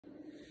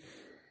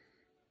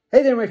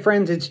Hey there, my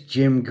friends, it's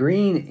Jim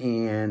Green,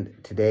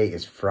 and today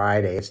is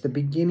Friday. It's the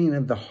beginning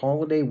of the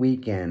holiday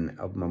weekend,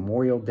 of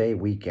Memorial Day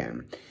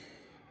weekend.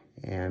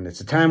 And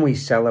it's a time we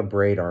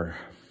celebrate our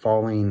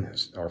fallen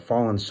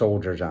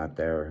soldiers out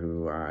there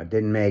who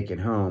didn't make it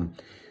home.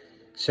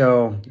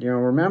 So,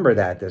 remember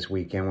that this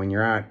weekend when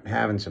you're out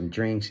having some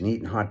drinks and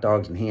eating hot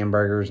dogs and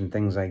hamburgers and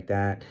things like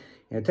that.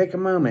 Take a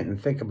moment and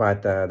think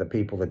about the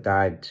people that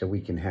died so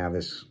we can have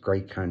this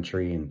great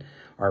country and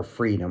our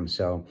freedom.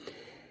 So,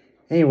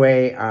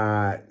 anyway,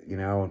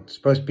 it's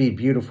supposed to be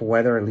beautiful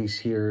weather, at least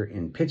here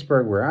in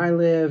Pittsburgh where I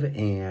live.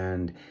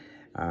 And,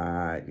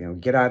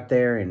 get out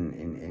there and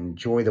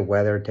enjoy the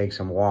weather, take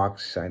some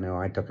walks. I know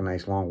I took a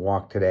nice long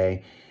walk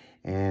today.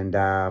 And,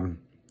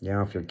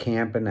 if you're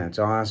camping, that's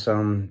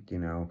awesome.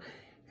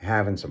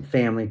 Having some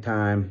family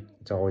time,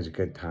 it's always a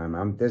good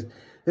time.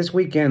 This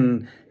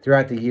weekend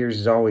throughout the years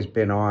has always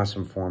been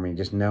awesome for me,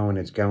 just knowing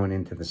it's going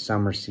into the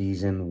summer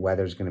season.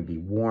 Weather's going to be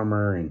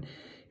warmer and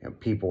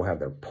people have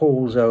their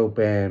pools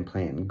open,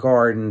 planting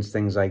gardens,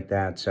 things like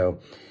that. So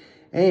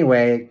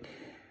anyway,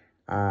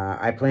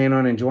 I plan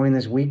on enjoying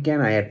this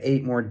weekend. I have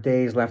 8 more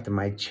days left of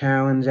my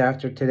challenge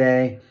after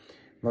today.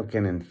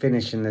 Looking and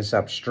finishing this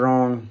up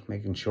strong,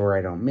 making sure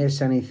I don't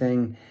miss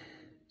anything.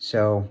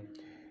 So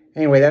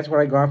anyway, that's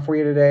what I got for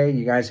you today.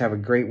 You guys have a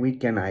great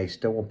weekend. I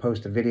still will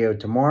post a video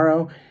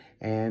tomorrow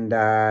and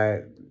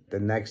the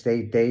next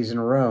 8 days in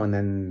a row, and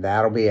then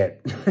that'll be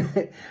it.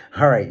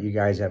 All right, you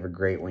guys have a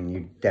great one.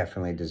 You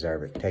definitely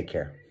deserve it. Take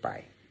care.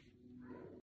 Bye.